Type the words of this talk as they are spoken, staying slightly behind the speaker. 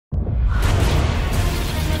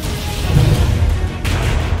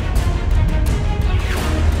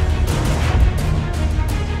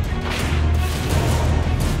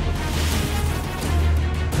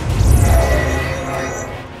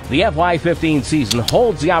The FY15 season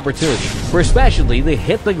holds the opportunity for Specialty to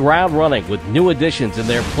hit the ground running with new additions in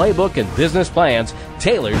their playbook and business plans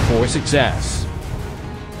tailored for success.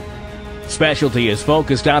 Specialty is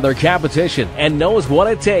focused on their competition and knows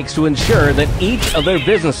what it takes to ensure that each of their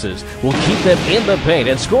businesses will keep them in the paint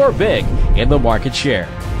and score big in the market share.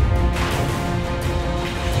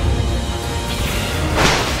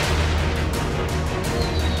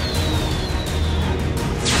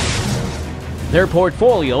 Their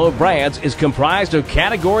portfolio of brands is comprised of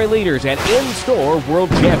category leaders and in-store world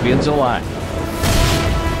champions alike.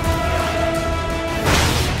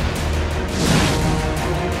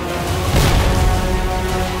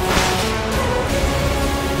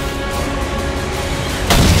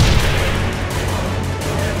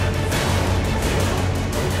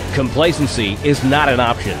 Complacency is not an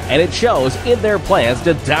option, and it shows in their plans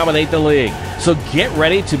to dominate the league. So get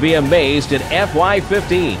ready to be amazed in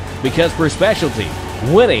FY15, because for Specialty,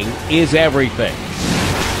 winning is everything.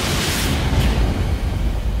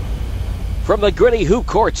 From the gritty hoop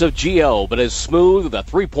courts of GO, but as smooth with a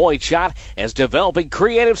three-point shot as developing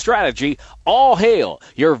creative strategy, all hail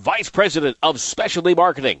your Vice President of Specialty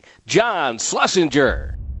Marketing, John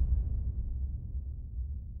Schlesinger.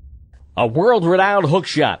 A world-renowned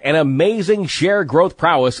hookshot and amazing share growth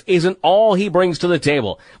prowess isn't all he brings to the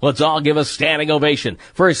table. Let's all give a standing ovation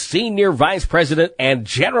for Senior Vice President and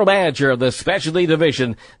General Manager of the Specialty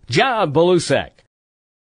Division, John Belusek.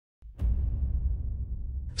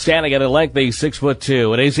 Standing at a lengthy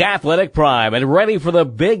 6'2" in his athletic prime and ready for the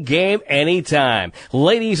big game anytime.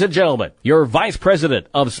 Ladies and gentlemen, your Vice President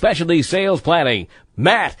of Specialty Sales Planning,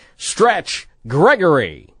 Matt Stretch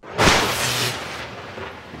Gregory.